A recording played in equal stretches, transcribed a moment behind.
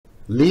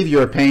Leave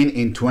your pain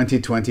in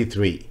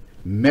 2023.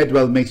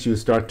 Medwell makes you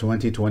start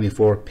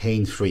 2024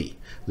 pain-free.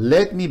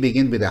 Let me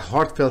begin with a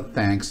heartfelt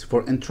thanks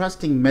for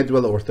entrusting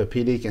Medwell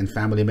Orthopedic and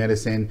Family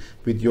Medicine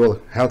with your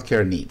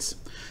healthcare needs.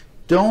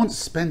 Don't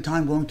spend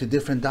time going to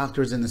different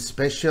doctors and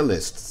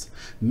specialists.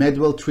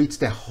 Medwell treats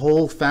the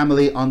whole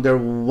family under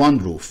one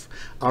roof.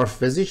 Our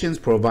physicians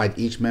provide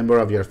each member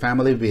of your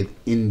family with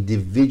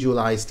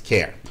individualized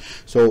care.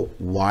 So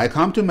why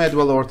come to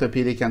Medwell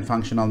Orthopedic and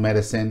Functional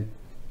Medicine?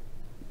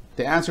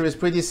 The answer is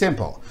pretty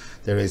simple.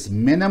 There is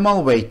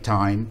minimal wait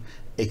time,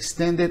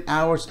 extended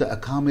hours to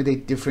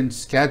accommodate different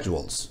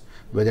schedules,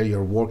 whether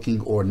you're working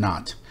or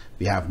not.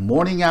 We have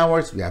morning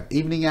hours, we have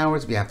evening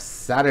hours, we have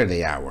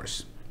Saturday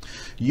hours.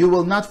 You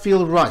will not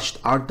feel rushed.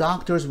 Our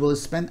doctors will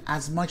spend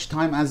as much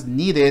time as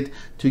needed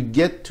to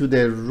get to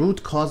the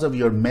root cause of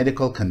your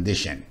medical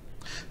condition.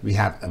 We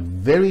have a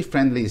very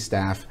friendly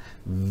staff,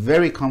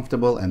 very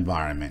comfortable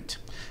environment.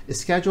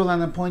 Schedule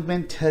an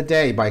appointment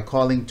today by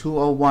calling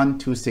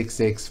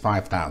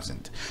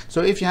 201-266-5000.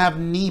 So if you have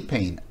knee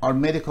pain, our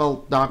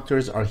medical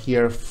doctors are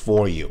here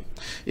for you.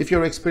 If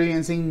you're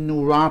experiencing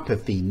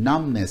neuropathy,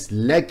 numbness,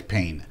 leg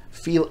pain,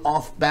 feel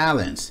off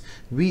balance,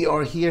 we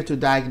are here to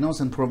diagnose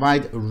and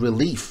provide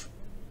relief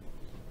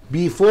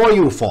before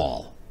you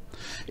fall.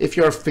 If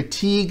you're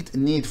fatigued,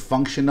 need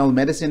functional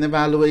medicine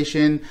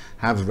evaluation,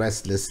 have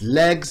restless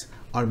legs,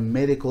 our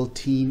medical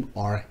team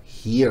are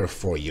here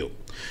for you.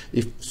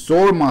 If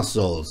sore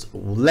muscles,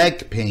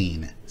 leg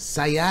pain,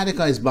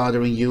 sciatica is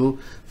bothering you,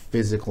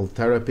 physical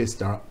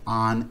therapists are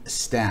on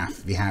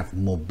staff. We have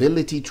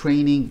mobility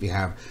training, we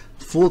have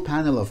full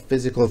panel of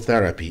physical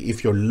therapy.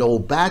 If your low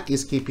back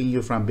is keeping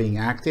you from being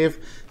active,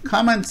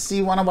 come and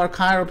see one of our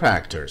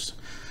chiropractors.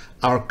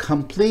 Our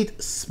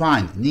complete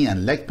spine, knee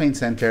and leg pain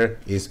center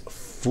is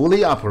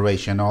fully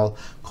operational.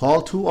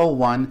 Call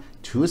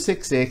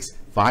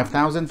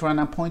 201-266-5000 for an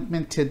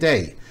appointment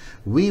today.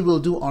 We will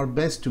do our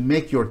best to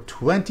make your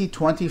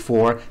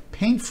 2024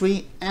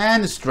 pain-free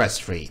and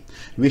stress-free.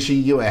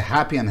 Wishing you a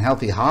happy and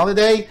healthy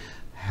holiday,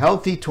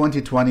 healthy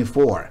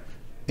 2024.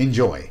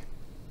 Enjoy.